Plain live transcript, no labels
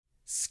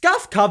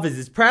Scuffed Covers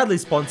is proudly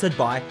sponsored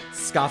by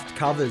Scuffed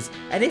Covers.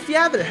 And if you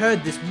haven't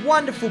heard this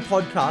wonderful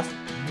podcast,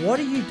 what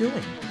are you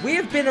doing? We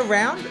have been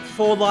around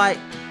for like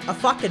a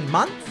fucking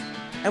month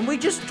and we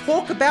just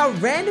talk about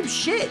random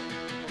shit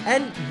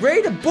and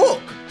read a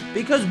book.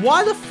 Because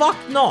why the fuck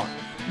not?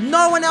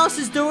 No one else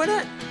is doing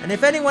it. And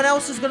if anyone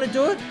else is going to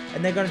do it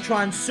and they're going to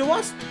try and sue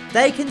us,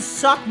 they can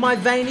suck my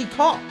veiny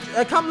cock.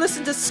 Come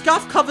listen to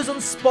Scuffed Covers on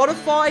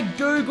Spotify,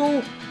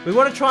 Google. We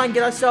want to try and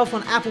get ourselves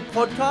on Apple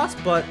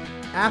Podcasts, but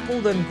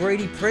Apple, them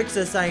greedy pricks,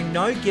 are saying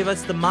no, give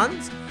us the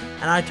muns.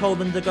 And I told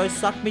them to go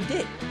suck me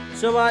dick.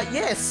 So,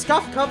 yeah,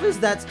 Scuffed Covers,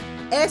 that's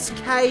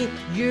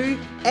SKUFFD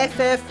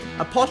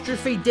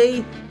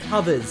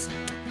covers.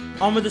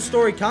 On with the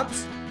story,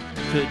 cunts.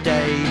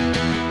 Today,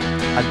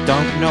 I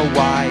don't know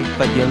why,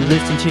 but you're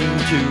listening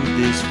to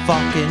this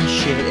fucking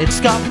shit. It's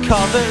Scuffed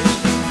Covers,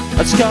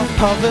 it's Scuffed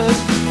Covers.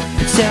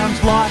 It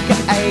sounds like an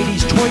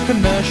 80s toy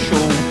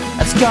commercial.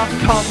 It's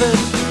Scuffed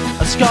Covers,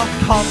 it's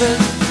Scuffed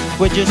Covers.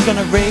 We're just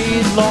gonna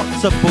read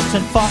lots of books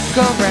and fuck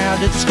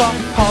around. It's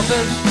Scuffed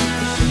Covers,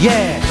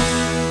 yeah.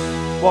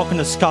 Welcome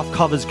to Scuffed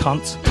Covers,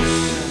 cunts.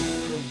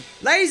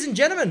 Ladies and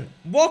gentlemen,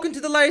 welcome to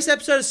the latest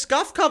episode of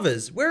Scuffed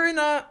Covers. We're in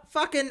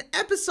fucking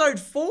episode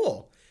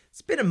 4.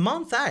 It's been a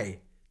month, eh?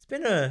 It's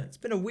been a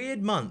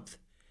weird month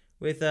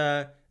with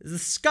the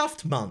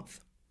scuffed month.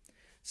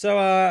 So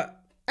how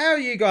have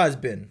you guys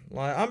been?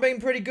 Like, I'm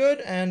being pretty good,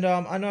 and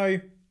I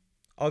know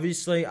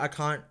obviously I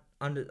can't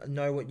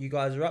know what you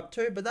guys are up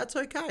to, but that's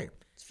okay.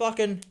 Let's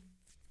fucking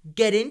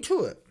get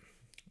into it.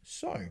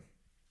 So,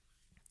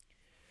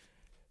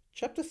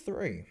 chapter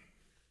 3.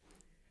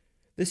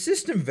 The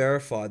system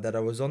verified that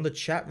I was on the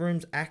chat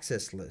room's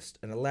access list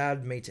and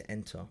allowed me to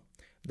enter.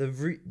 The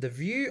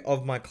view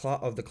of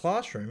the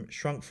classroom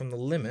shrunk from the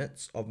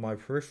limits of my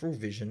peripheral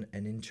vision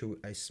and into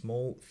a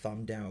small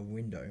thumb-down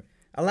window,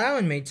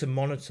 allowing me to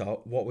monitor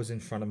what was in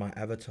front of my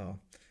avatar.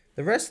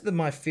 The rest of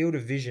my field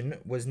of vision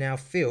was now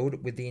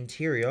filled with the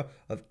interior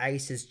of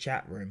Ace's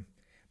chat room.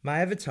 My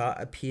avatar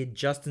appeared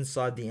just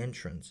inside the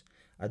entrance,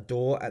 a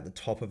door at the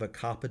top of a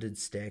carpeted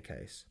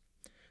staircase.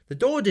 The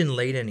door didn't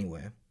lead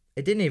anywhere.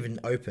 It didn't even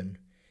open.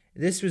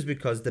 This was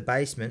because the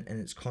basement and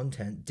its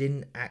content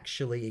didn't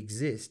actually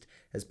exist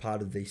as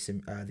part of the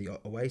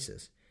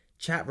Oasis.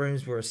 Chat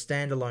rooms were a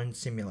standalone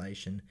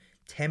simulation,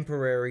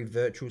 temporary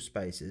virtual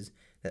spaces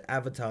that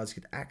avatars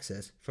could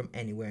access from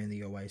anywhere in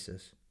the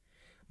Oasis.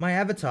 My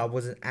avatar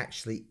wasn't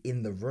actually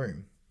in the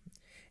room.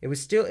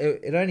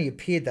 It only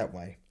appeared that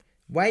way.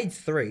 Wade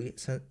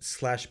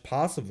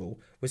 3/Parsival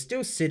was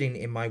still sitting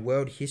in my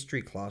world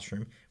history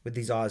classroom with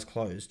his eyes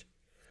closed.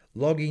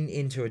 Logging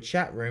into a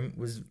chat room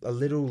was a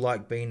little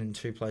like being in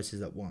two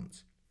places at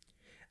once.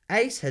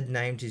 Ace had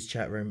named his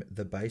chat room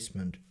the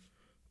basement.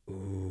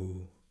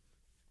 Ooh.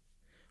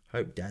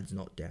 Hope Dad's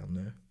not down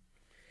there.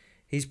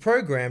 He's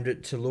programmed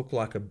it to look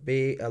like a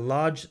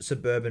large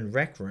suburban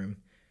rec room.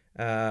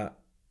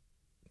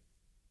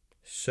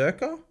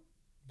 Circa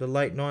the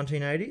late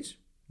 1980s?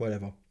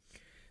 Whatever.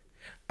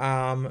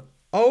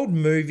 Old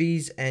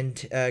movies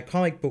and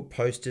comic book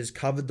posters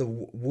covered the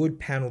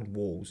wood-paneled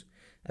walls.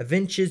 A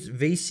vintage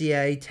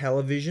VCA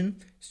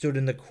television stood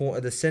in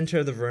the center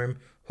of the room,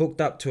 hooked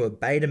up to a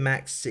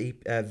Betamax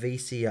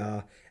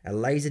VCR, a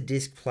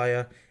Laserdisc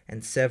player,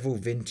 and several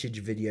vintage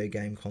video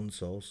game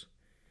consoles.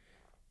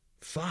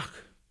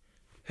 Fuck.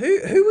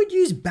 Who would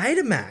use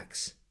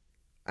Betamax?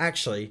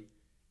 Actually,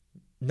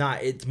 nah,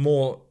 it's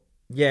more...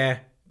 Yeah,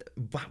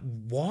 but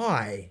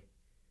why?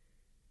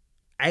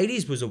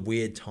 80s was a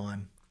weird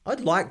time. I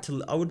would have liked to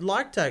live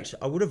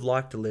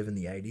in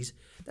the 80s.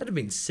 That'd have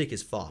been sick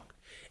as fuck.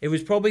 It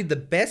was probably the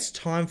best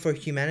time for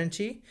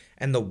humanity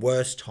and the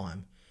worst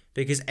time.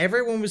 Because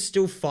everyone was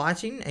still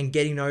fighting and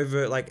getting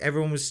over it. Like,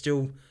 everyone was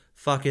still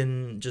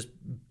fucking just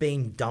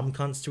being dumb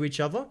cunts to each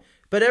other.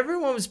 But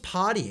everyone was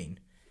partying.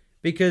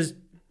 Because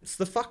it's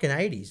the fucking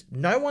 80s.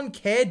 No one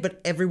cared,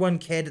 but everyone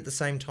cared at the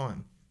same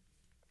time.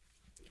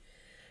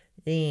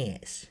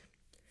 Yes.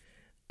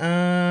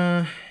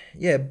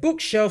 Yeah,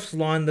 bookshelves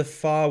lined the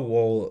far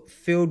wall,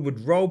 filled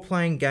with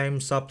role-playing game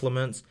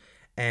supplements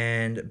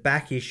and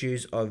back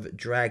issues of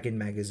Dragon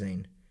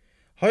magazine.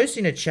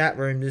 Hosting a chat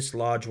room this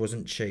large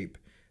wasn't cheap,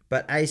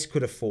 but Ace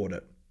could afford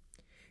it.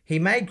 He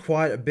made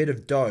quite a bit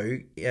of dough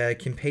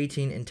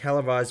competing in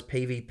televised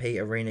PvP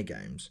arena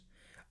games,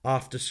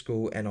 after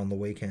school and on the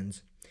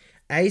weekends.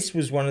 Ace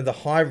was one of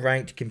the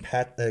high-ranked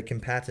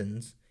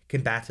combatants,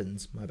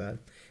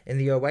 in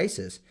the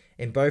Oasis,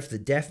 in both the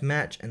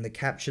Deathmatch and the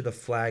Capture the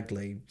Flag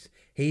leagues.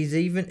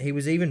 He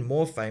was even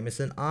more famous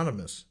than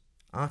Artemis.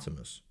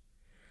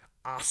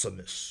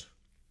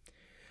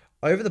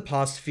 Over the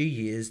past few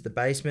years, the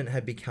basement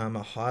had become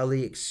a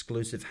highly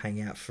exclusive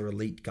hangout for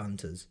elite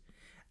gunters.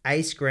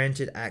 Ace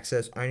granted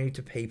access only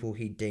to people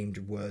he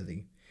deemed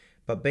worthy,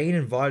 but being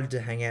invited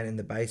to hang out in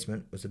the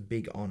basement was a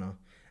big honor,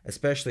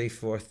 especially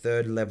for a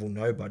third-level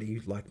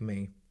nobody like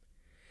me.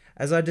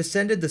 As I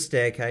descended the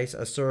staircase,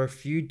 I saw a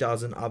few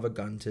dozen other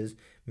gunters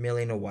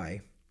milling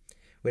away,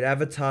 with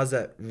avatars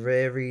that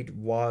varied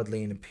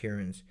wildly in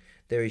appearance.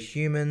 There are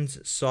humans,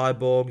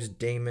 cyborgs,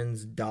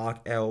 demons, dark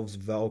elves,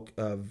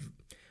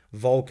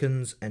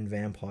 Vulcans, and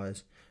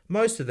vampires.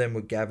 Most of them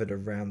were gathered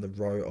around the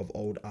row of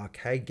old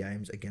arcade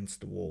games against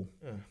the wall.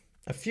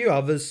 A few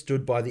others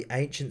stood by the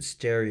ancient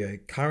stereo,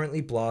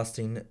 currently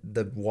blasting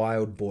The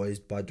Wild Boys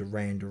by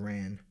Duran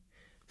Duran.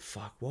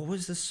 Fuck, what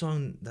was the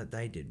song that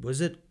they did?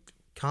 Was it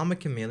Karma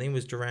Chameleon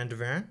was Duran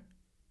Duran?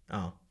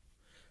 Oh.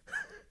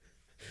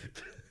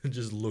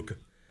 Just look.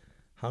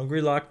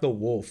 Hungry like the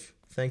wolf.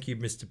 Thank you,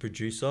 Mr.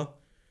 Producer.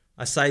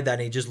 I say that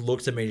and he just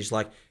looks at me and he's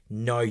like,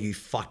 no, you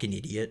fucking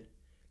idiot.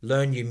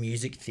 Learn your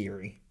music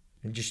theory.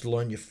 And just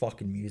learn your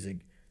fucking music.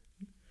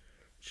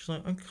 She's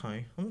like,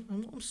 okay,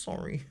 I'm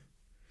sorry.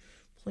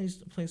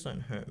 Please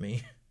don't hurt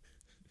me.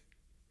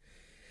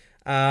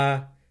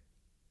 Yeah.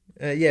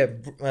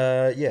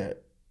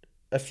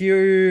 A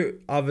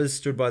few others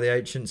stood by the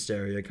ancient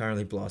stereo,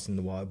 currently blasting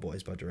The Wild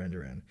Boys by Duran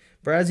Duran,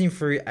 browsing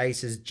through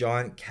Ace's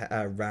giant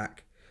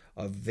rack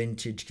of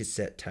vintage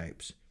cassette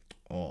tapes.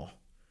 Oh,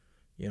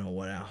 you know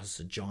what else is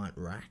a giant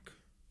rack?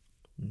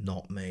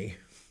 Not me.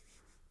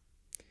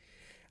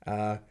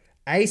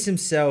 Ace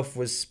himself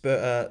was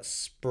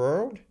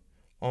sprawled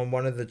on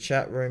one of the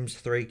chat room's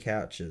 3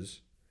 couches,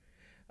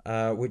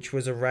 which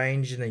was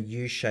arranged in a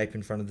U shape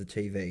in front of the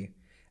TV.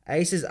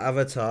 Ace's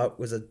avatar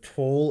was a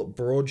tall,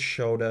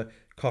 broad-shouldered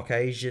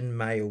Caucasian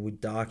male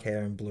with dark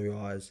hair and blue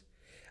eyes.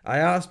 I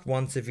asked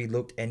once if he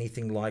looked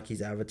anything like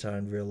his avatar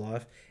in real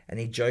life, and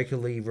he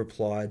jokingly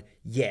replied,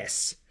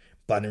 yes,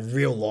 but in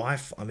real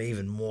life, I'm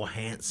even more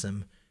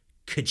handsome.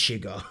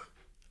 Kachiga.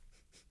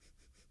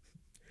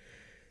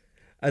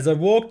 As I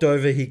walked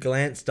over, he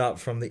glanced up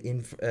from the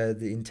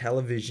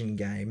Intellivision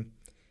game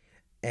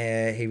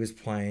he was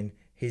playing.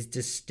 His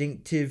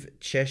distinctive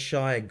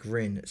Cheshire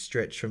grin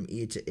stretched from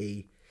ear to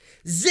ear.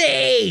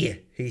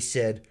 Z! He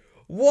said,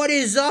 what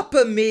is up,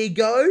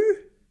 amigo?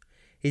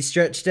 He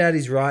stretched out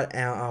his right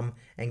arm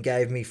and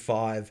gave me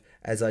 5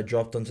 as I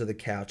dropped onto the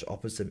couch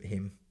opposite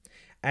him.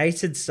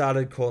 Ace had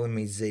started calling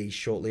me Z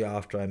shortly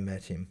after I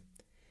met him.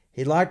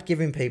 He liked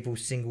giving people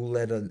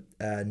single-letter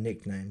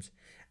nicknames.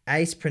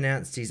 Ace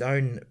pronounced his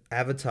own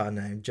avatar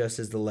name just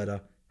as the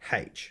letter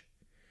H.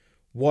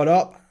 What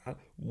up?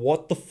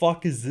 What the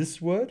fuck is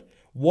this word?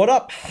 What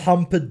up,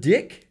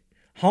 Humperdick?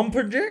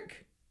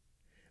 Humperdick?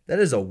 That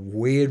is a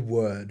weird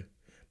word,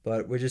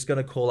 but we're just going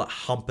to call it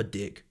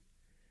Humperdick.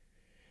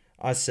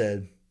 I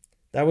said,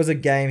 that was a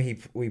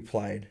game we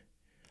played.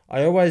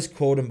 I always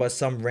called him by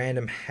some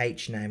random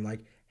H name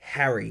like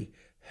Harry,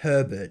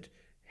 Herbert,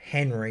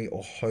 Henry,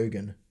 or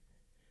Hogan.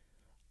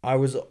 I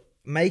was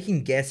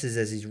making guesses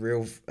as his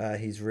real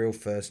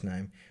first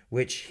name,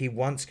 which he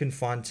once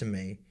confided to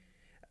me,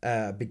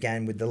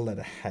 began with the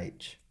letter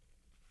H.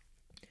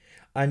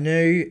 I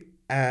knew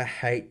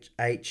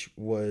H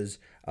was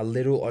a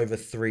little over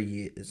 3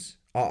 years.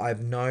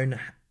 I've known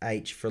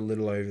H for a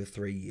little over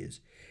 3 years.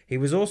 He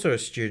was also a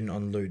student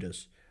on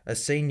Ludus, a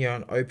senior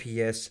on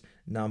OPS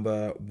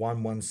number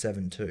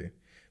 1172,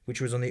 which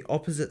was on the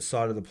opposite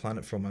side of the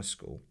planet from my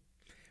school.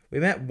 We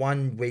met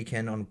one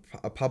weekend on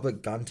a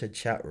public Gunter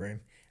chat room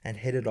and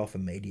headed off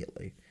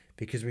immediately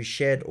because we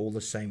shared all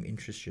the same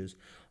interests.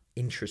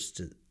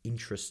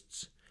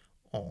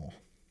 Oh,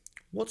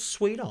 what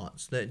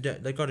sweethearts! They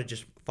got to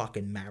just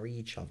fucking marry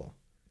each other.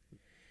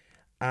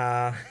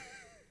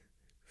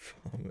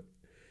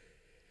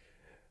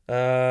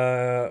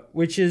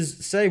 Which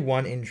is, say,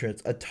 one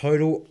interest, a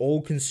total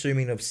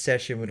all-consuming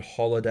obsession with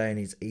Holiday and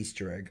his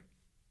Easter egg.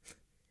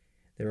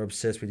 They're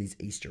obsessed with his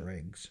Easter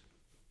eggs.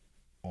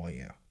 Oh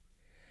yeah.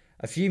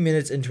 A few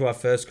minutes into our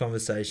first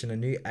conversation, I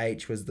knew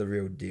H was the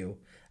real deal.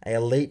 An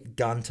elite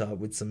gunter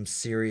with some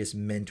serious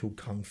mental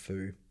kung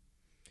fu.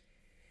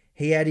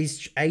 He had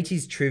his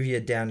 80s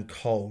trivia down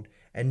cold,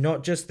 and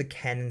not just the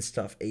canon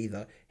stuff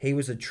either. He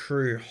was a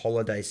true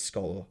Holiday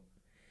scholar.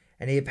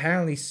 And he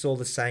apparently saw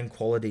the same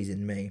qualities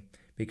in me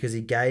because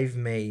he'd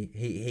given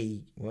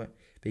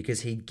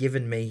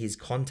me his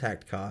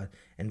contact card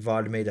and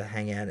invited me to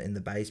hang out in the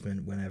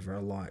basement whenever I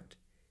liked.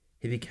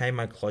 He became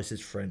my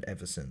closest friend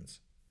ever since.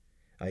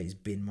 He's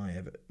been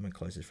my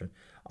closest friend.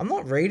 I'm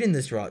not reading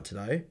this right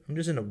today. I'm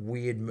just in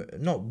a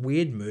not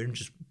weird mood, I'm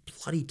just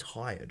bloody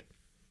tired.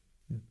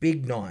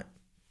 Big night.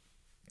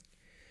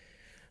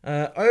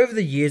 Over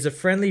the years, a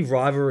friendly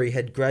rivalry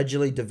had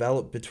gradually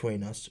developed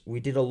between us. We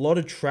did a lot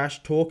of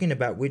trash talking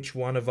about which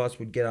one of us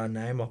would get our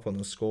name up on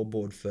the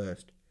scoreboard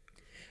first.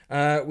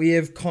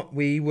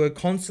 We were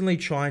constantly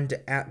trying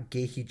to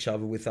out-geek each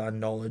other with our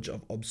knowledge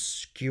of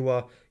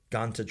obscure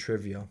Gunter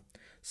trivia.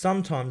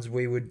 Sometimes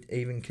we would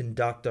even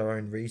conduct our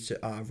own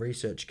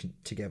research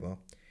together.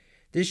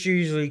 This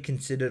usually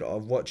consisted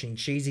of watching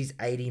Cheesy's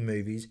 80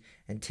 movies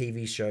and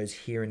TV shows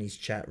here in his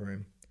chat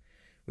room.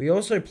 We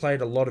also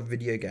played a lot of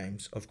video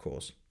games, of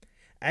course.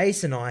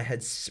 Ace and I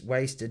had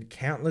wasted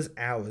countless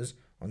hours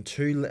on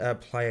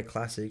 2-player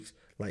classics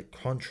like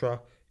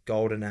Contra,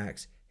 Golden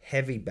Axe,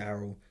 Heavy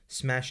Barrel,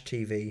 Smash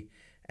TV,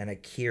 and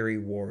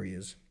Akiri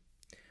Warriors.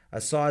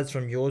 Aside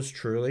from yours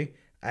truly,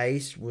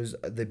 Ace was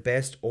the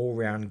best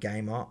all-round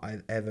gamer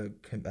I've ever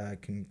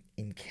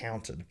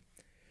encountered.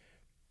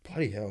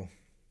 Bloody hell.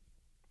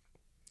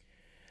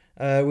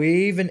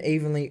 We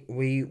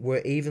were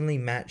evenly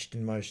matched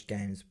in most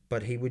games,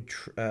 but he would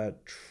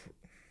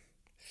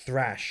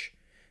thrash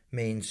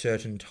me in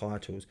certain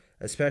titles,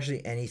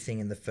 especially anything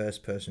in the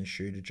first-person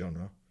shooter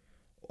genre.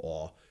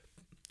 Oh,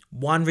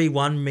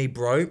 1v1 me,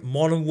 bro.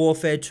 Modern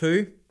Warfare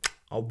 2,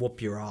 I'll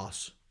whoop your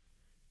ass.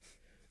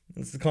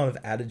 That's the kind of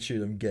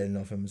attitude I'm getting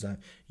off him. So,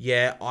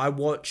 yeah, I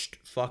watched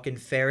fucking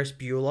Ferris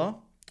Bueller,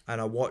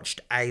 and I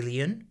watched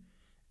Alien,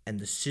 and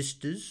The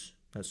Sisters.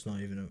 That's not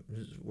even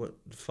what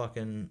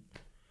fucking.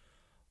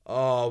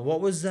 Oh,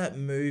 what was that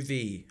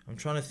movie? I'm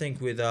trying to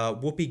think with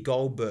Whoopi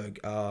Goldberg.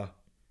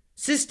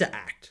 Sister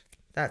Act.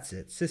 That's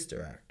it,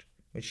 Sister Act.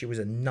 When she was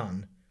a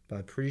nun, but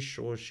I'm pretty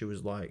sure she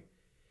was like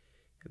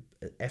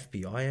an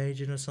FBI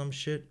agent or some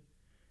shit.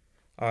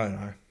 I don't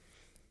know.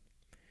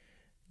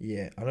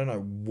 Yeah, I don't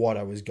know what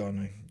I was going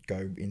to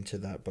go into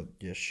that, but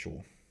yeah,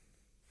 sure.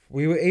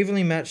 We were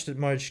evenly matched at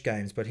most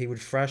games, but he would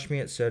thrash me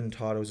at certain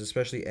titles,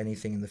 especially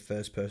anything in the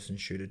first-person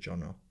shooter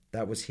genre.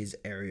 That was his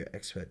area of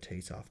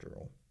expertise, after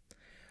all.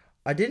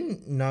 I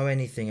didn't know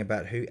anything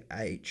about who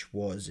H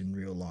was in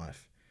real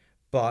life,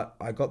 but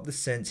I got the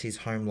sense his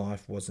home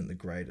life wasn't the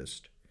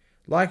greatest.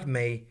 Like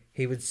me,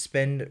 he would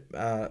spend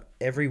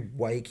every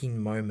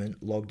waking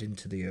moment logged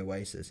into the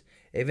Oasis.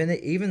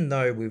 Even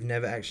though we've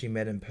never actually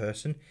met in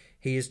person,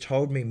 he has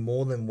told me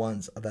more than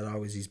once that I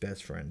was his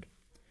best friend.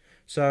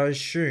 So I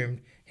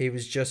assumed he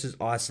was just as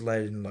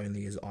isolated and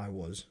lonely as I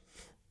was.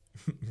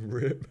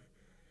 Rip.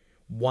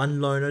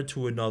 One loner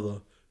to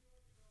another.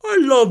 I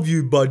love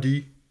you,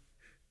 buddy.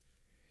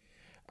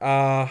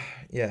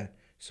 Yeah.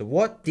 So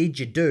what did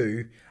you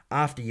do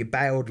after you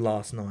bailed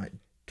last night?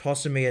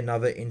 Tossing me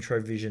another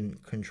Introvision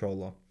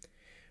controller.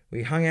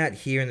 We hung out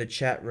here in the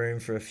chat room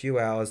for a few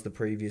hours the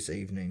previous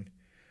evening,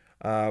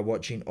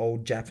 watching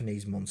old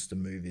Japanese monster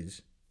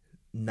movies.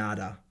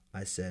 Nada,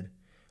 I said.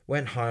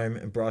 Went home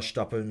and brushed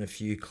up on a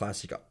few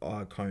classic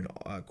coin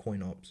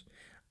ops.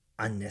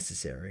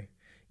 Unnecessary.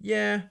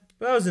 Yeah,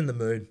 but I was in the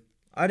mood.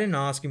 I didn't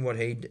ask him what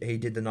he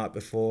did the night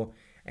before,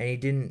 and he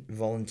didn't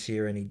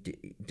volunteer any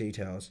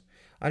details.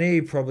 I knew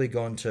he'd probably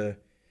gone to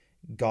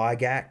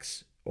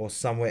Gygax or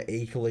somewhere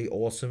equally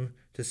awesome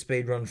to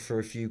speedrun through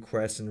a few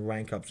quests and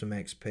rank up some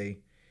XP.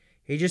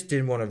 He just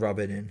didn't want to rub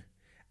it in.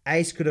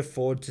 Ace could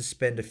afford to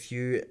spend a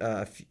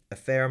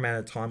fair amount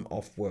of time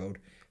off-world,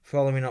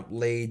 following up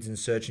leads and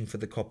searching for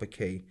the copper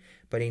key,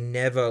 but he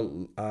never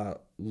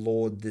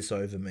lorded this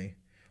over me,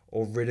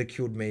 or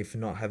ridiculed me for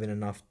not having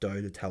enough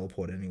dough to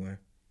teleport anywhere.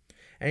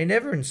 And he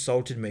never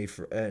insulted me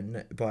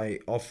by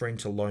offering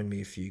to loan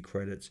me a few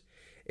credits.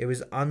 It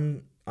was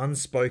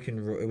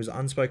unspoken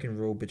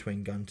rule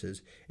between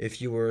Gunters.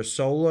 If you were a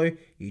solo,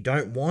 you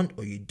don't want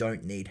or you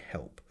don't need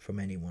help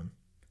from anyone.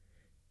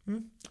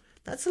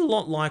 That's a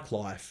lot like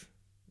life,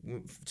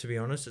 to be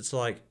honest. It's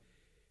like,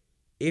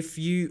 if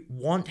you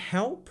want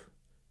help,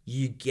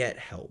 you get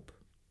help.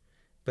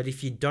 But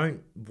if you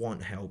don't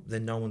want help,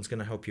 then no one's going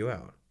to help you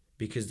out.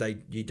 Because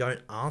you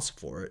don't ask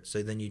for it,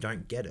 so then you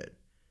don't get it.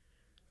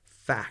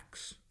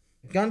 Facts.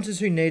 Gunters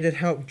who needed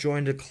help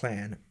joined a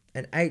clan,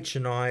 and H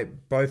and I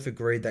both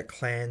agreed that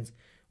clans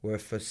were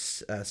for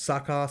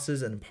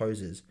suckasses and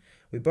posers.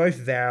 We both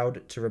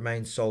vowed to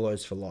remain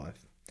solos for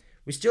life.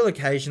 We still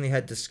occasionally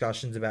had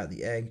discussions about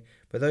the egg,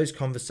 but those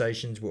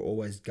conversations were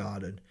always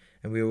guarded,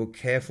 and we were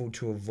careful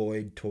to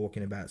avoid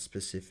talking about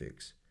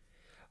specifics.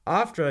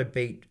 After I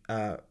beat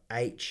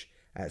H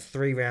at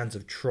 3 rounds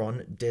of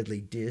Tron Deadly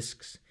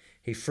Discs,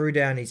 he threw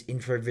down his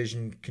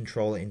Introvision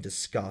controller in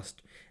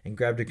disgust and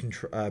grabbed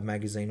a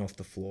magazine off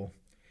the floor.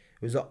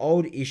 It was an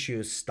old issue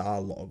of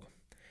Starlog.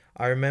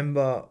 I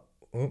remember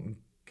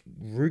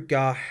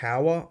Rutger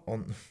Hauer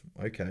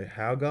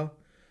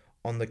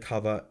on the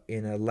cover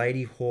in a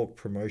Lady Hawk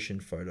promotion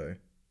photo.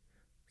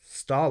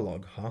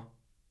 Starlog, huh?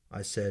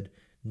 I said,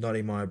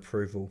 nodding my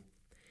approval.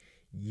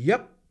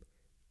 Yep.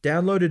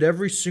 Downloaded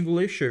every single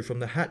issue from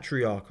the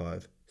Hatchery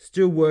archive.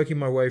 Still working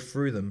my way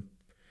through them.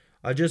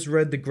 I just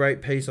read the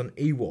great piece on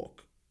Ewok,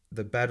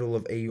 the Battle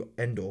of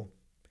Endor.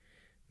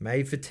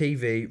 Made for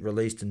TV,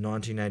 released in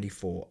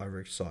 1984, I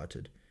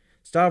recited.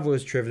 Star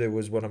Wars trivia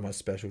was one of my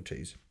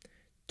specialties.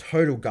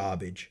 Total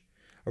garbage.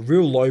 A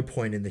real low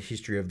point in the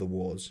history of the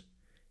wars.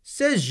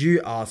 Says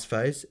you,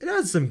 arseface. It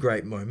has some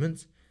great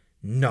moments.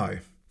 No,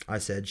 I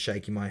said,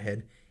 shaking my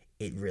head.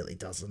 It really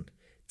doesn't.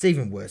 It's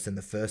even worse than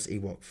the first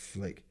Ewok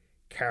flick.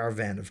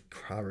 Caravan of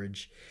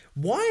Courage.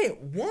 Why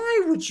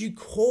would you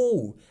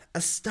call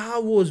a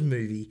Star Wars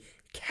movie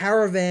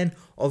Caravan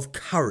of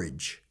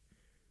Courage?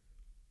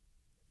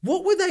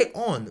 What were they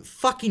on?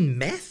 Fucking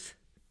meth?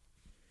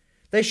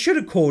 They should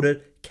have called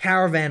it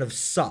Caravan of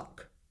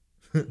Suck.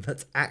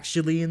 That's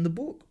actually in the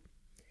book.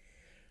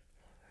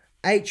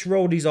 H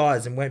rolled his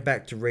eyes and went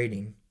back to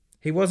reading.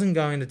 He wasn't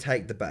going to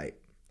take the bait.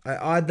 I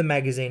eyed the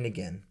magazine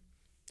again.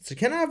 So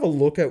can I have a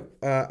look at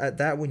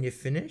that when you're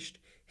finished?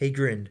 He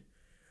grinned.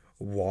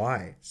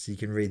 Why? So you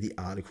can read the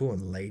article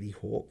on Lady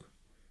Hawk?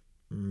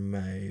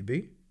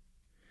 Maybe.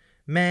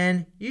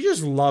 Man, you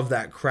just love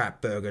that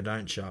crap burger,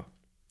 don't you?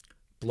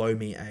 Blow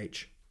me,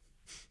 H.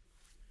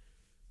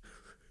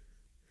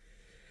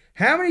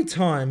 How many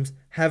times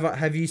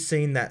have you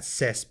seen that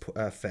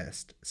Sat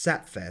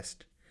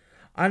Fest?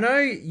 I know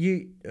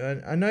you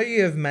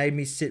have made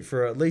me sit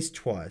for at least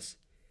twice.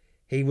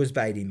 He was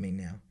baiting me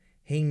now.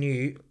 He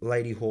knew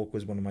Lady Hawk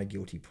was one of my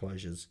guilty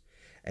pleasures,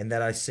 and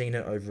that I've seen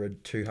it over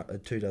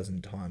two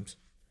dozen times.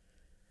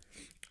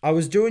 I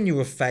was doing you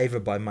a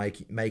favor by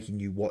making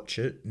you watch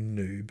it,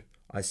 noob,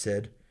 I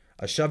said.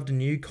 I shoved a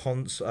new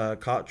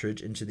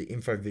cartridge into the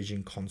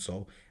Infovision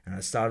console, and I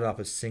started up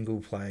a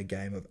single-player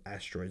game of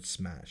Asteroid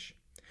Smash.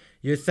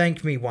 You'll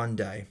thank me one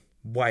day.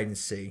 Wait and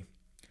see.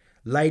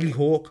 Lady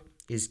Hawk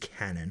is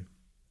canon.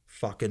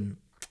 Fucking...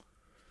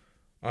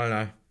 I don't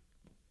know.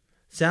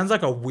 Sounds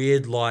like a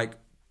weird, like,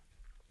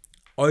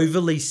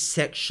 overly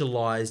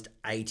sexualized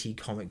 80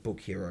 comic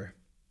book hero.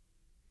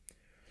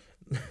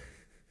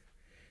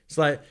 It's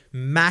like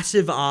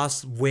massive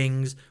ass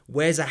wings,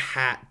 wears a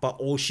hat, but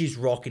all she's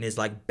rocking is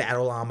like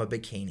battle armor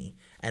bikini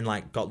and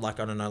like got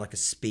like, I don't know, like a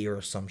spear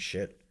or some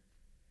shit.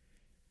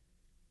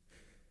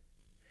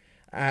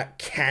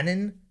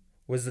 Canon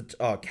was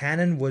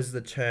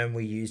the term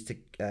we used to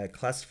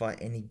classify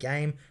any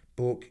game,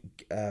 book,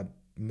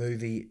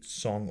 movie,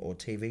 song, or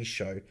TV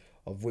show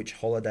of which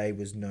Holiday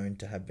was known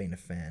to have been a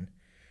fan.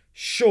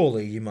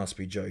 Surely you must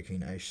be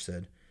joking, Ash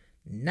said.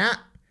 Nah,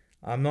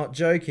 I'm not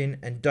joking,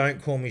 and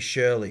don't call me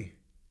Shirley.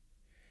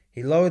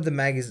 He lowered the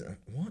magazine.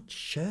 What?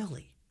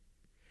 Shirley?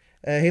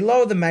 He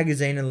lowered the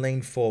magazine and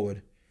leaned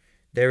forward.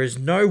 There is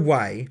no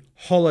way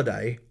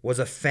Holiday was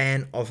a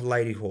fan of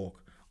Lady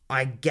Hawk.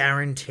 I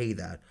guarantee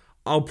that.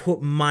 I'll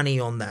put money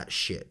on that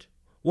shit.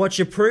 What's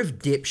your proof,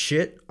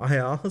 dipshit? I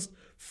asked.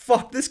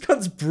 Fuck, this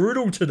cunt's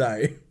brutal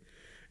today.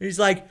 He's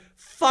like,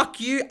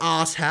 fuck you,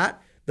 asshat.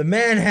 The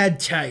man had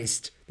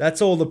taste.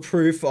 That's all the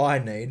proof I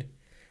need.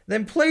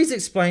 Then please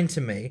explain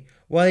to me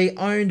why he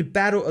owned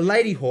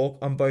Lady Hawk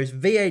on both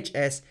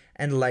VHS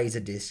and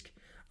Laserdisc.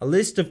 A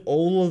list of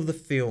all of the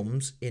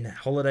films in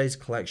Holiday's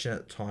collection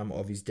at the time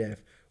of his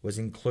death was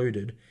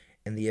included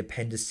in the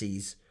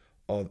appendices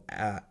of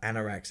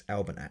Anorak's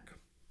almanac.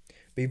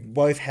 We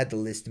both had the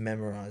list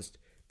memorized.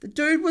 The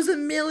dude was a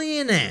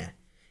millionaire.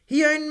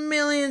 He owned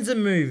millions of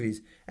movies,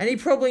 and he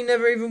probably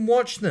never even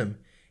watched them.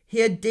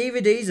 He had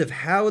DVDs of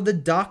Howard the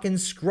Duck and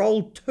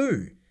Scroll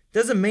too.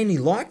 Doesn't mean he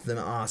liked them,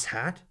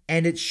 asshat.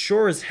 And it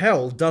sure as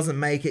hell doesn't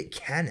make it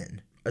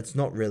canon. It's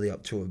not really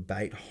up to a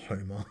debate,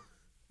 Homer,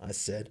 I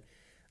said.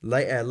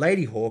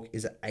 Lady Hawk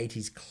is an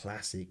 80s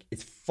classic.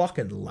 It's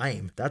fucking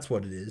lame, that's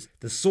what it is.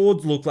 The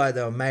swords look like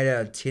they were made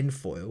out of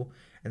tinfoil,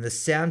 and the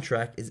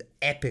soundtrack is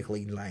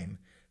epically lame,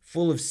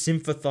 full of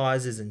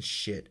synthesizers and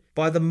shit.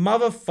 By the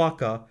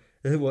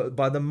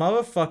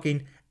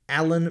motherfucking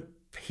Alan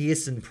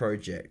Pearson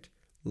Project.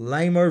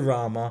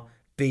 Lame-o-rama,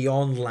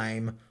 beyond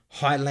lame,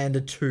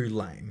 Highlander 2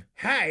 lame.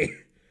 Hey!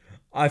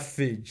 I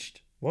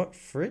fidged. What?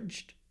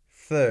 Fridged?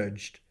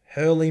 Furged,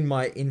 hurling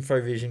my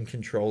Infovision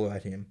controller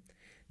at him.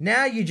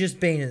 Now you're just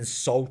being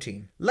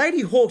insulting.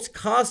 Lady Hawk's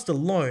cast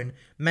alone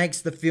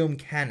makes the film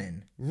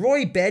canon.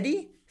 Roy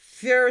Betty,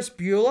 Ferris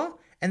Bueller,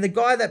 and the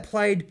guy that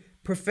played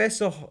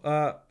Professor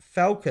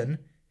Falcon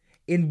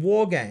in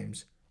War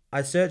Games.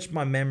 I searched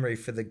my memory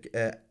for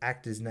the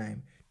actor's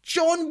name.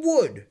 John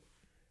Wood!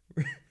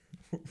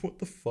 What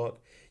the fuck?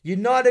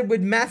 United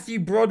with Matthew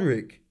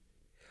Broderick.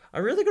 I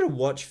really gotta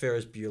watch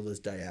Ferris Bueller's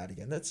Day Out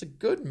again. That's a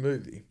good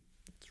movie.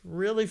 It's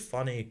really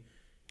funny.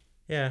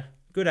 Yeah,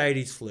 good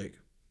 80s flick.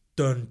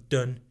 Dun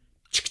dun.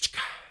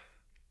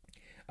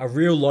 A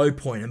real low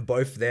point in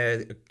both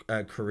their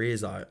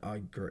careers. A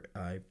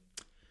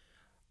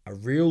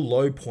real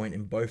low point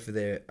in both of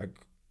their.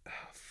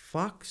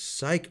 Fuck's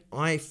sake!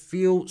 I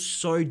feel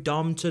so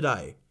dumb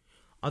today.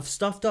 I've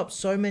stuffed up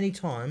so many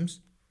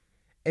times.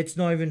 It's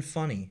not even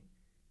funny.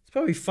 It's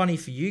probably funny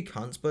for you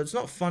cunts, but it's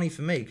not funny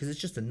for me because it's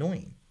just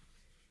annoying.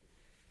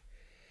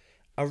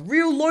 A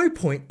real low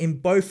point in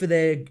both of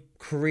their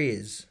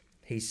careers,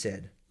 he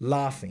said,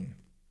 laughing.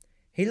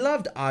 He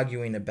loved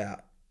arguing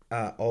about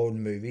old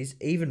movies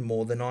even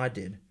more than I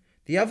did.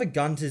 The other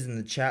gunters in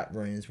the chat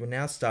rooms were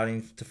now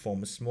starting to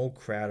form a small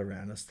crowd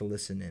around us to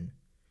listen in.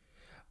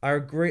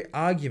 Our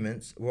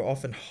arguments were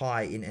often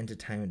high in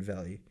entertainment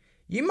value.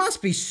 You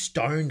must be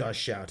stoned, I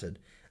shouted.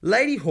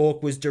 Lady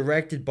Hawk was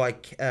directed by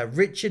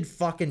Richard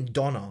fucking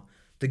Donner.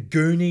 The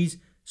Goonies,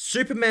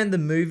 Superman the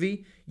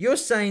movie. You're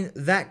saying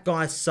that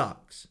guy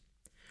sucks.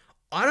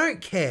 I don't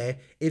care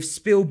if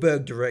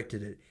Spielberg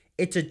directed it.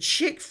 It's a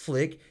chick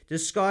flick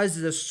disguised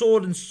as a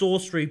sword and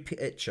sorcery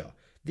picture.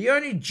 The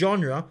only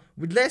genre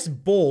with less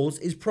balls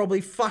is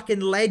probably fucking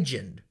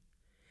Legend.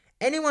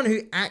 Anyone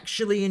who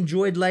actually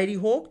enjoyed Lady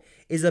Hawk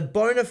is a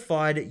bona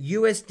fide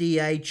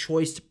USDA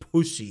choiced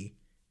pussy.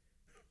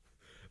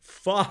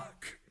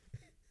 Fuck.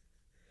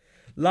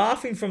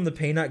 Laughing from the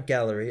peanut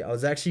gallery, I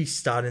was actually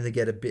starting to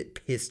get a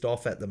bit pissed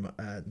off at them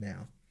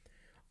now.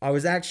 I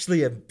was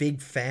actually a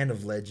big fan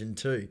of Legend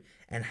too,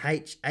 and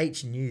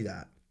H knew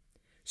that.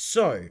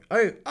 So,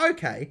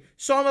 okay,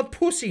 so I'm a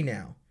pussy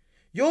now.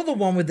 You're the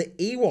one with the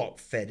Ewok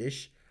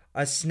fetish.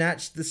 I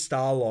snatched the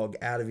Starlog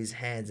out of his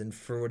hands and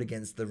threw it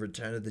against the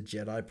Return of the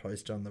Jedi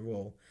poster on the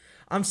wall.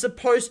 I'm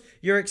supposed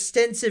your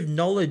extensive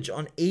knowledge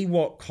on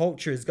Ewok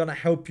culture is going to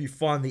help you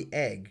find the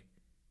egg.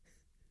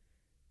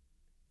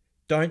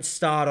 Don't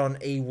start on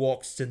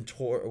Ewoks and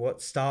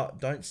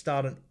don't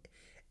start on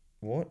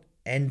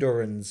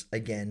Andorans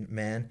again,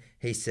 man,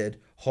 he said,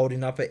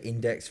 holding up an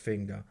index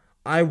finger.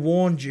 I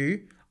warned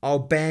you, I'll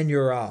ban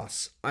your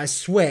ass. I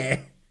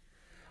swear.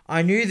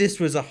 I knew this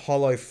was a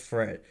hollow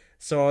threat,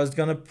 so I was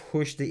gonna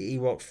push the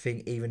Ewok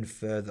thing even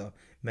further.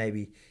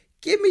 Maybe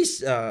give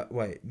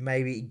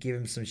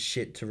him some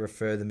shit to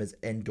refer them as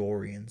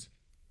Andorians.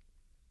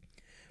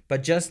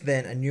 But just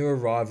then, a new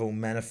arrival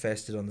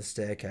manifested on the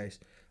staircase.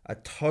 A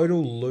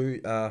total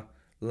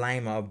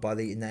lamer by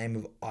the name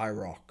of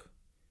IROC.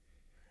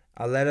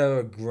 I let out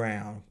a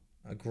groan.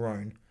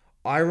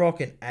 IROC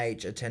and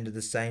H attended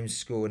the same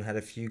school and had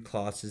a few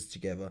classes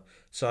together,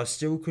 so I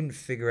still couldn't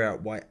figure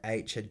out why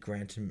H had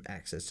granted him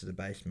access to the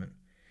basement.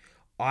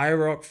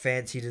 IROC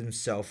fancied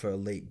himself an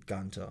elite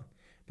gunter,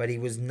 but he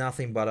was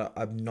nothing but an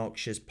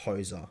obnoxious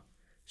poser.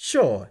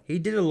 Sure, he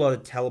did a lot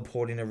of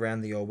teleporting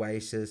around the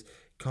oasis,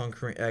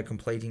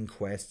 completing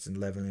quests and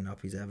leveling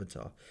up his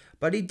avatar,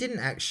 but he didn't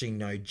actually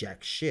know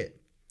jack shit.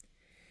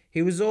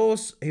 He was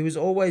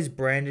always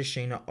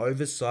brandishing an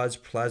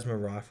oversized plasma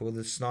rifle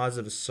the size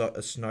of a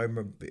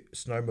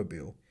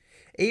snowmobile,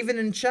 even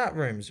in chat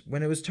rooms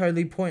when it was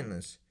totally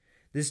pointless.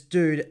 This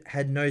dude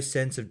had no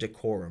sense of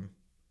decorum.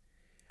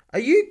 Are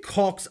you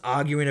cocks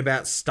arguing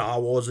about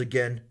Star Wars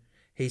again?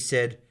 He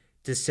said,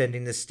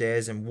 descending the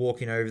stairs and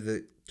walking over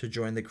to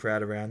join the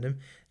crowd around him.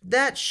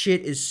 That shit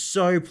is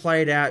so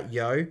played out,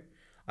 yo.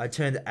 I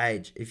turned to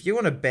H. If you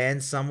want to ban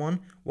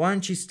someone, why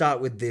don't you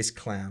start with this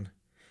clown?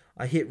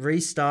 I hit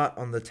restart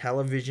on the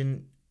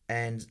television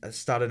and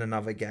started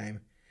another game.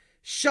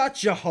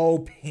 Shut your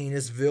hole,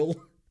 Penisville.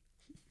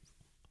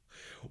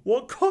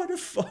 What kind of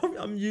fun?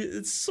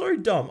 It's so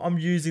dumb. I'm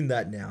using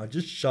that now.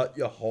 Just shut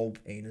your hole,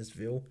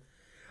 Penisville.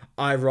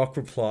 IROC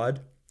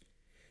replied,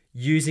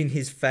 using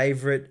his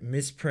favorite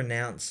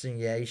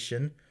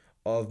mispronunciation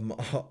of my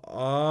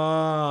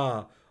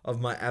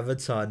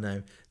avatar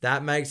name.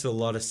 That makes a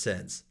lot of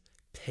sense.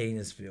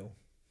 Penisville.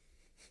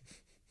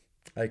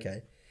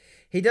 Okay.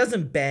 He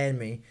doesn't ban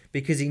me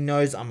because he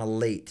knows I'm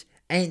elite.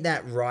 Ain't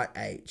that right,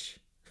 H?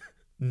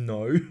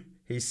 No,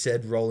 he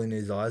said, rolling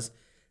his eyes.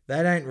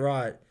 That ain't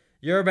right.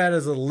 You're about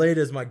as elite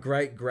as my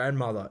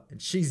great-grandmother, and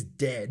she's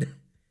dead.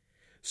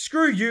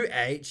 Screw you,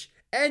 H,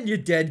 and your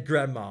dead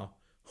grandma.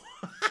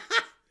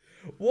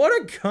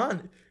 What a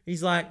cunt.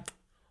 He's like,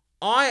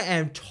 I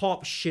am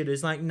top shit.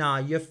 It's like, nah,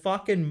 you're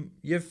fucking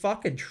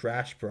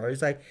trash, bro.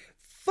 He's like,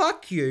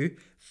 fuck you,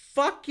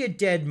 fuck your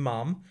dead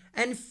mum,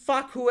 and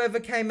fuck whoever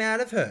came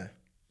out of her.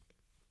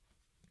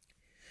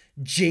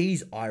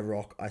 Jeez,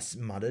 IROC, I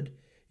muttered.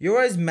 You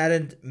always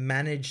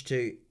managed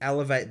to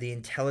elevate the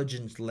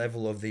intelligence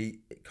level of the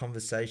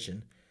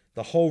conversation.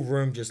 The whole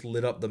room just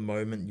lit up the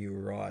moment you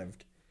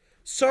arrived.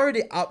 Sorry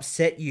to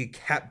upset you,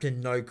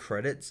 Captain No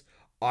Credits,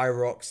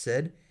 IROC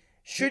said.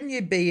 Shouldn't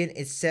you be in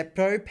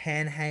Icepto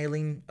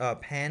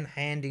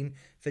panhanding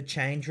for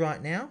change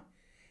right now?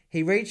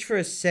 He reached for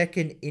a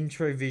second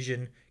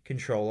Introvision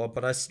controller,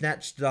 but I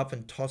snatched it up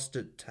and tossed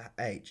it to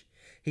H.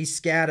 He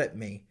scowled at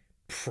me.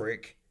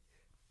 Prick.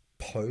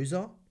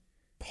 Poser?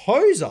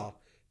 Poser?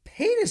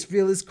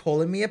 Penisville is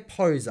calling me a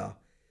poser.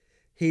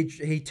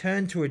 He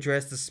turned to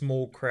address the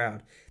small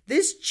crowd.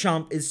 This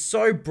chump is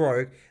so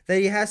broke that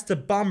he has to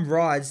bum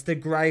rides to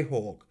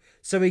Greyhawk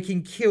so he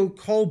can kill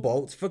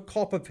kobolds for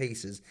copper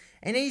pieces,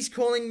 and he's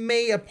calling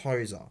me a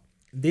poser.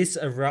 This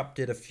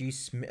erupted a few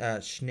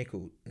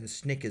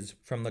snickers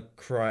from the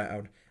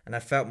crowd, and I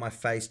felt my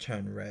face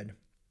turn red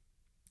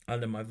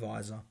under my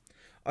visor.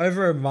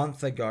 Over a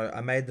month ago, I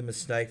made the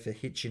mistake for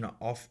hitching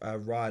a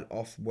ride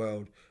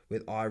off-world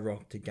with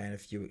IROC to gain a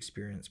few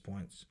experience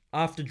points.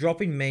 After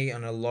dropping me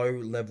on a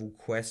low-level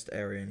quest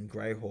area in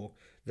Greyhawk,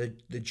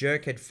 the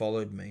jerk had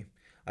followed me.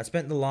 I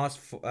spent the last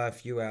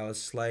few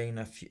hours slaying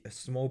a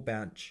small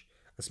band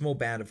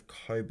of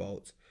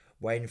kobolds,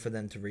 waiting for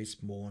them to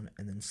respawn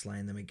and then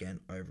slaying them again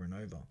over and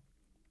over.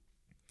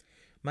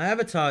 My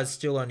avatar is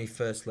still only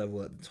first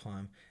level at the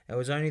time. It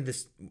was one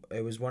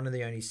of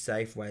the only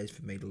safe ways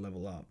for me to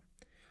level up.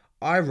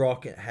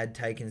 IROC had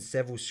taken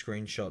several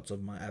screenshots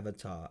of my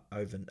avatar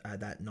over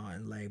that night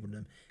and labeled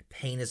them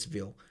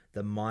Penisville,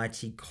 the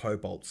mighty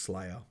Cobalt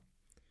Slayer,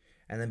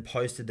 and then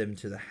posted them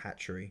to the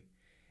hatchery.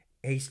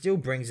 He still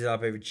brings it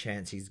up every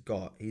chance he's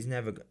got. He's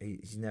never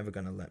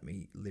going to let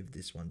me live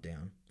this one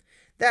down.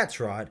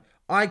 That's right.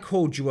 I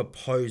called you a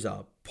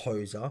poser.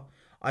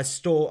 I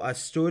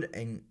stood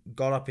and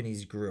got up in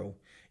his grill.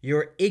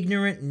 You're an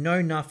ignorant,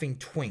 know-nothing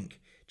twink.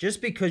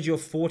 Just because you're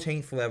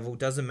 14th level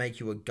doesn't make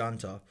you a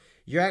gunter.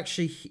 You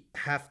actually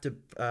have to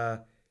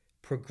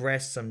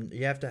progress some...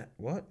 You have to...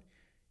 What?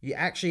 You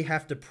actually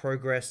have to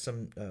progress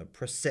some...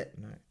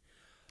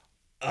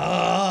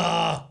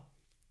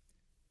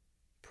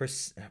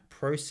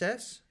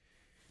 Process...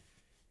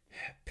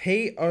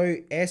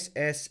 P-O-S-S-E-S-S.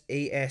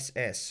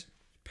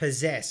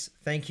 Possess.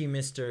 Thank you,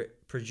 Mr.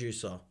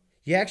 Producer.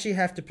 You actually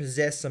have to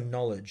possess some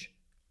knowledge.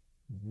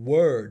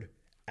 Word,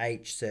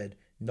 H said,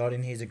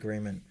 Nodding his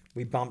agreement,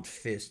 we bumped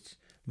fists,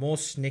 more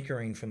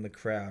snickering from the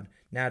crowd,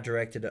 now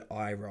directed at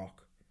IROC.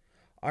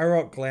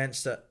 IROC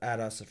glanced at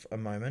us a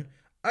moment.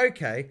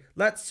 Okay,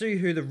 let's see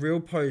who the real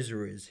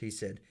poser is, he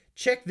said.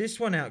 Check this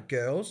one out,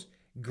 girls.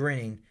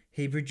 Grinning,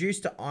 he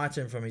produced an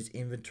item from his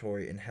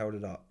inventory and held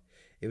it up.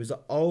 It was an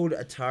old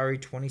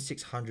Atari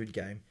 2600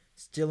 game,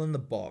 still in the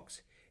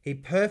box. He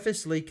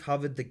purposely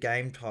covered the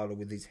game title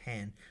with his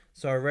hand,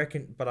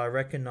 but I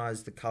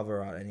recognized the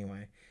cover art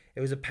anyway.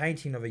 It was a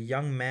painting of a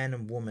young man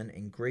and woman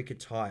in Greek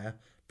attire,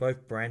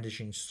 both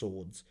brandishing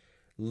swords.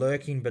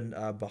 Lurking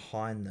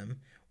behind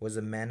them was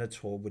a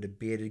minotaur with a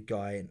bearded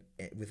guy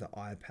with an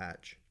eye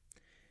patch.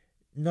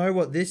 Know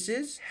what this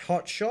is?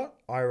 Hotshot?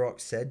 IROC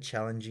said,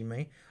 challenging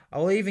me.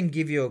 I'll even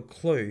give you a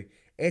clue.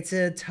 It's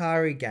an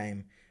Atari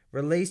game,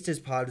 released as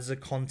part of a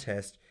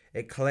contest.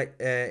 It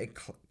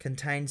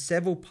contained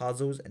several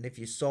puzzles, and if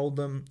you solved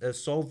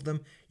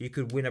them, you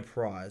could win a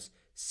prize.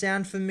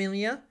 Sound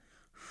familiar?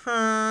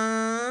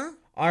 Huh?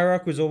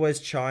 IROC was always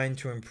trying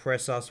to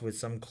impress us with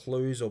some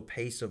clues or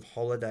piece of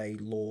holiday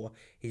lore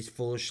he's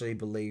foolishly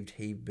believed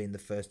he'd been the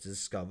first to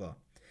discover.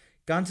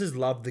 Gunters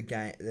loved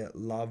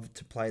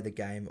to play the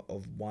game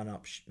of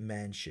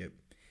one-upmanship,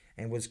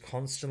 and was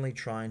constantly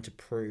trying to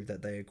prove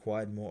that they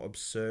acquired more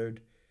obscene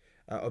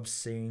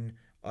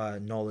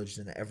knowledge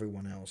than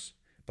everyone else.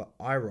 But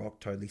IROC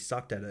totally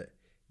sucked at it.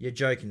 You're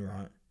joking,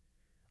 right?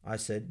 I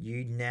said.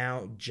 You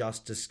now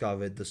just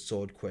discovered the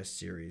Sword Quest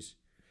series.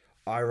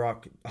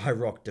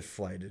 IROC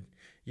deflated.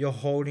 You're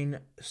holding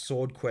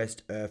Sword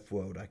Quest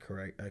Earthworld, I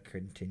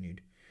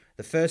continued.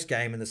 The first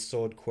game in the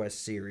Sword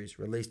Quest series,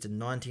 released in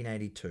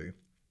 1982.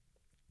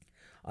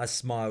 I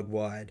smiled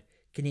wide.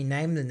 Can you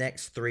name the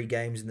next 3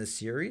 games in the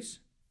series?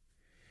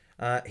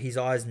 His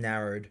eyes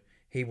narrowed.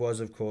 He was,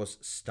 of course,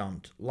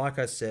 stumped. Like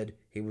I said,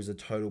 he was a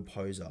total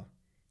poser.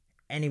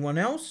 Anyone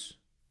else?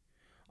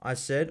 I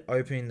said,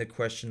 opening the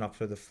question up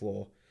to the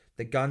floor.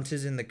 The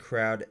Gunters in the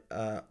crowd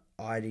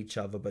eyed each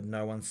other, but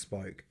no one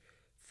spoke.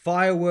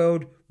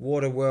 Fireworld,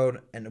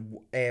 Waterworld, and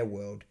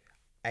Airworld,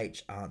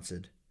 H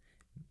answered.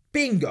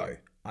 Bingo,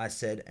 I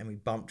said, and we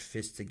bumped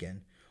fists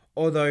again.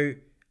 Although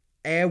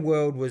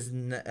Airworld was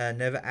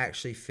never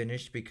actually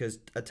finished because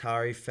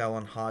Atari fell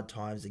on hard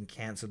times and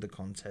cancelled the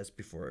contest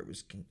before it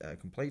was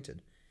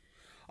completed.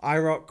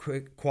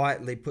 IROC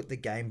quietly put the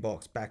game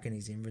box back in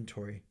his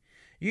inventory.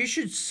 You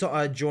should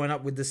join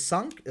up with the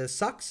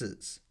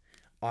Suxes,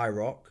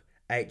 IROC,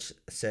 H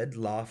said,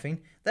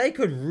 laughing. They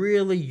could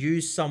really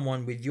use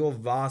someone with your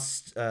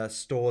vast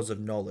stores of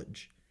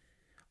knowledge.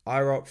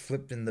 IROC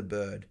flipped in the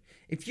bird.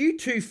 If you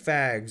two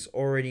fags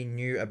already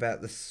knew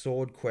about the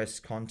Sword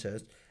Quest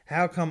contest,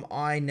 how come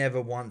I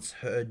never once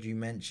heard you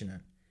mention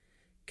it?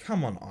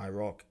 Come on,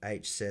 IROC,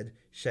 H said,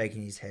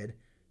 shaking his head.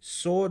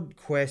 Sword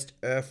Quest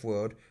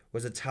Earthworld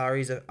was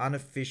Atari's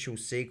unofficial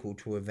sequel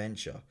to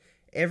Adventure.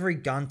 Every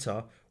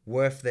Gunter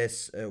worth their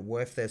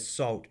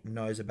salt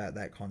knows about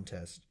that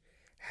contest.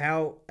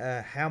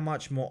 How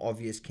much more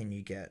obvious can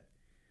you get?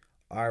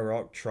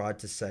 IROC tried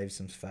to save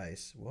some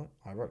face. What?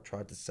 IROC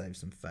tried to save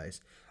some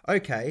face.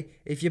 Okay,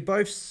 if you're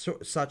both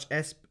such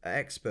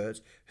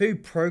experts, who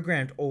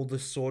programmed all the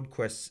Sword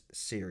Quest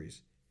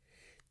series?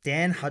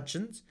 Dan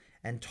Hutchins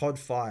and Todd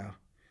Fire,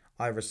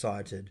 I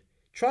recited.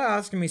 Try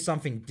asking me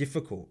something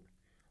difficult.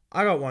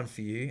 I got one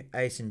for you,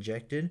 Ace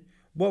injected.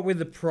 What were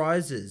the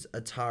prizes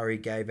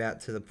Atari gave out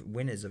to the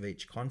winners of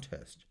each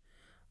contest?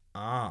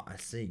 Ah, I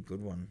see.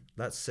 Good one.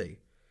 Let's see.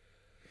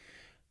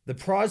 The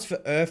prize for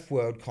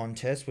Earthworld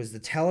contest was the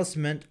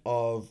talisman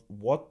of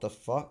what the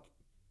fuck?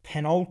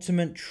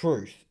 Penultimate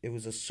Truth. It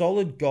was a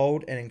solid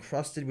gold and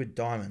encrusted with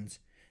diamonds.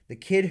 The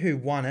kid who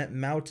won it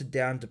melted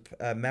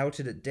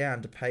it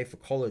down to pay for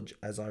college,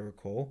 as I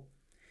recall.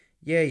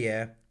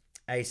 Yeah.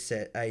 Ace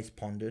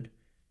pondered.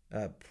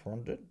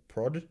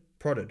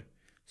 Prodded.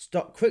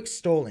 Stop. Quick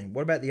stalling.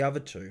 What about the other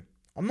two?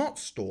 I'm not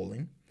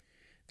stalling.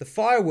 The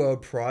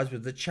Fireworld prize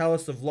was the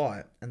Chalice of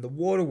Light, and the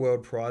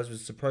Waterworld prize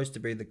was supposed to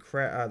be the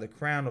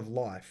Crown of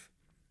Life,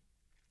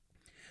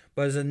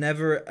 but was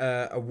never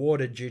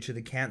awarded due to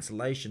the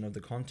cancellation of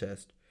the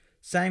contest.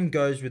 Same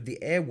goes with the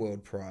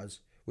Airworld prize,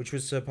 which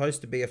was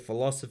supposed to be a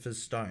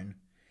Philosopher's Stone.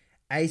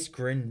 Ace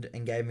grinned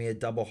and gave me a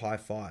double high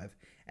five,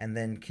 and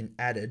then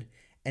added,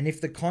 and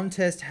if the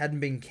contest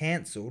hadn't been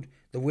cancelled,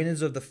 the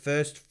winners of the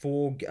first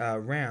 4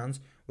 rounds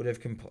would have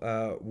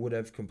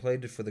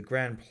completed for the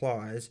grand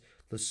prize,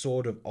 the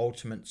Sword of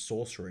Ultimate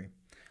Sorcery.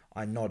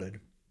 I nodded.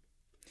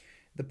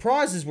 The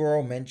prizes were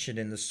all mentioned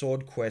in the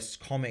Sword Quest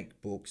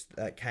comic books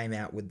that came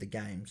out with the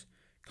games.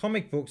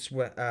 Comic books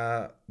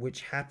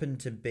which happened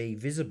to be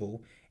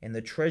visible in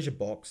the treasure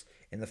box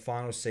in the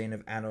final scene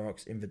of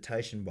Anarok's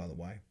invitation, by the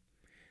way.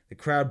 The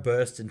crowd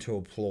burst into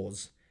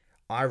applause.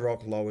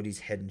 IROC lowered his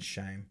head in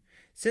shame.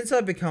 Since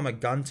I'd become a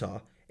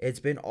Gunter, it's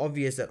been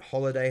obvious that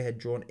Holiday had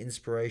drawn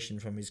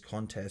inspiration from his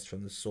contest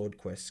from the Sword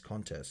Quest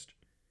contest.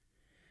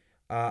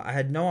 I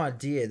had no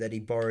idea that he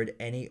borrowed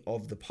any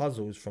of the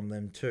puzzles from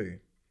them too.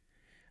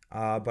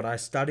 But I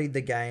studied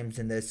the games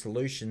and their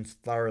solutions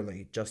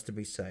thoroughly, just to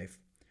be safe.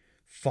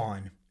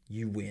 Fine,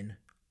 you win,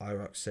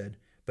 IROC said.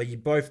 but you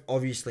both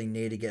obviously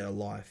need to get a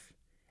life.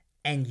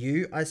 And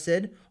you, I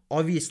said,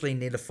 obviously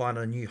need to find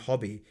a new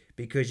hobby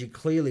because you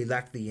clearly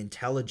lack the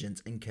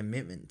intelligence and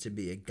commitment to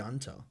be a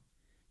gunter.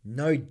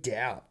 No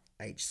doubt,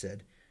 H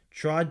said.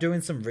 Try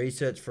doing some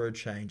research for a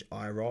change,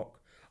 IROC.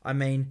 I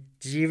mean,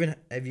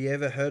 have you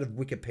ever heard of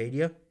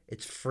Wikipedia?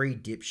 It's free,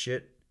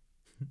 dipshit.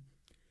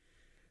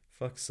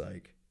 Fuck's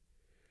sake.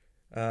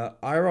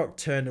 IROC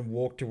turned and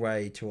walked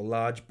over to a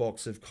large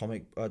box of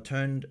comic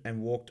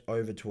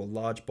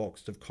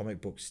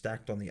books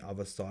stacked on the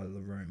other side of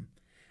the room,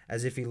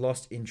 as if he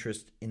lost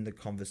interest in the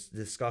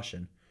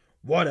discussion.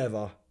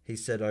 Whatever, he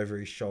said over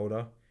his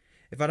shoulder.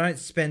 If I don't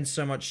spend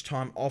so much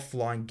time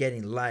offline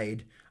getting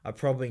laid, I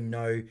probably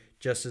know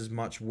just as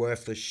much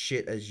worthless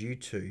shit as you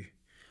two.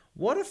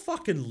 What a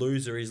fucking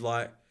loser. He's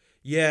like,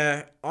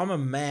 yeah, I'm a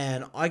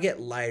man, I get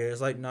laid.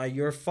 It's like, no,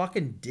 you're a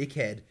fucking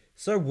dickhead.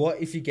 So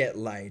what if you get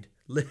laid?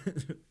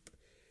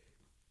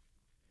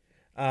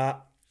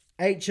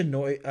 H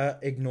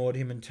ignored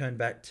him and turned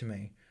back to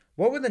me.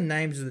 What were the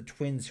names of the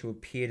twins who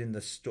appeared in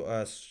the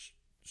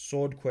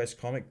Sword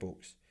Quest comic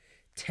books?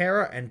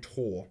 Terra and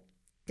Tor.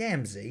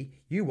 Damn, Z,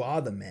 you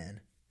are the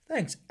man.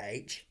 Thanks,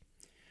 H.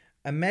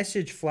 A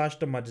message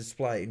flashed on my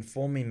display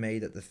informing me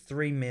that the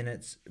 3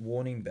 minutes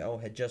warning bell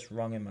had just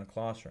rung in my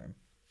classroom.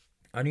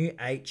 I knew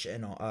H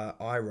and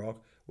IROC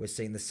were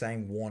seeing the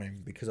same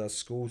warning because our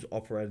schools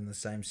operate on the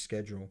same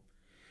schedule.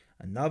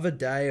 Another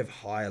day of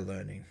higher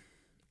learning.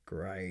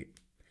 Great,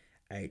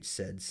 H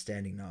said,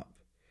 standing up.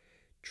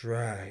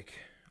 Drag,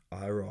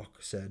 IROC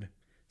said.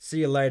 See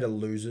you later,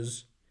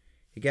 losers.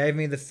 He gave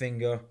me the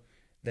finger,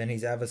 then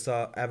his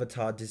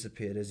avatar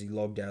disappeared as he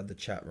logged out of the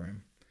chat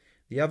room.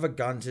 The other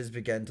gunters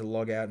began to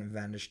log out and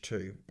vanish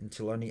too,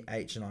 until only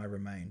H and I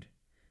remained.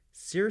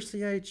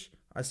 Seriously, H?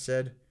 I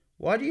said.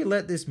 Why do you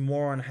let this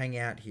moron hang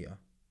out here?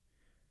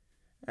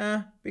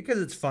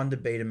 Because it's fun to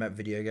beat him at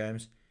video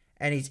games,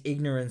 and his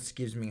ignorance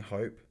gives me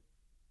hope.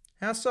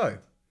 How so?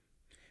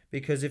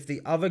 Because if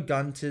the other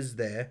gunters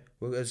there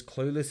were as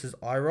clueless as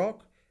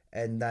IROC,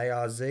 and they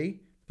are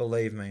Z,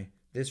 believe me,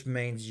 this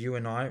means you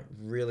and I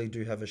really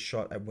do have a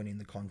shot at winning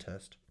the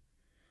contest.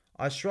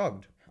 I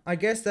shrugged. I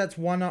guess that's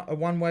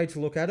one way to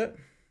look at it.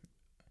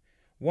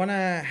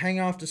 Wanna hang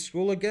after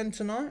school again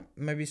tonight?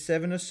 Maybe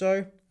 7 or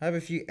so? I've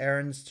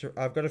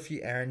got a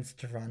few errands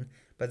to run,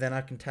 but then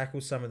I can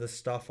tackle some of the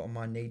stuff on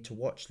my need to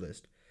watch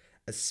list.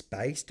 A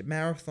spaced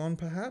marathon,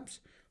 perhaps?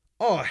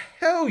 Oh,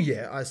 hell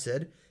yeah, I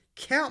said.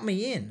 Count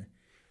me in.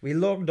 We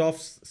logged off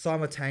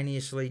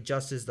simultaneously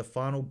just as the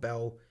final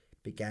bell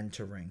began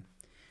to ring.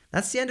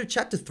 That's the end of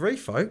chapter 3,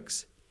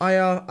 folks. I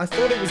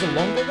thought it was a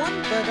longer one,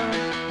 but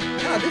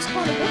no, this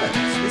kind of works.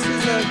 This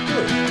is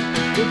good.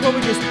 We'll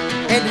probably just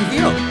end it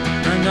here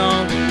and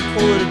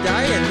call it a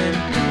day, and then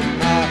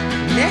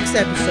next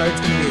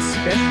episode's gonna be a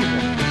special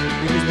one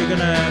because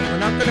we're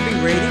not gonna be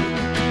reading.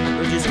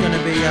 We're just gonna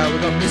be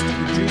we've got Mr.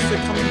 Producer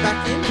coming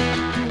back in.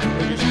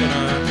 We're just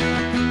gonna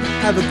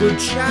have a good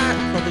chat,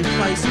 probably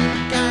play some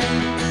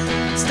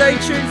games. Stay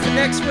tuned for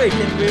next week,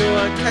 and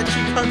we'll catch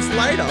you cunts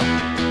later.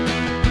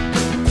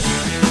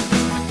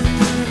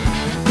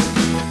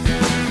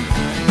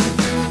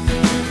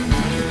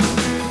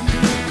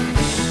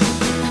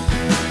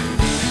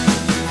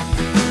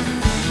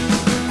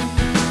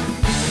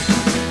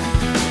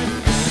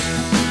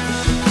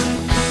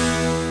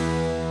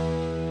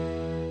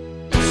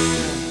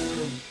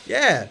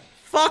 Yeah,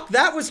 fuck,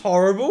 that was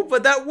horrible,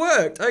 but that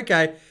worked.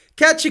 Okay,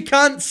 catch you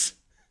cunts.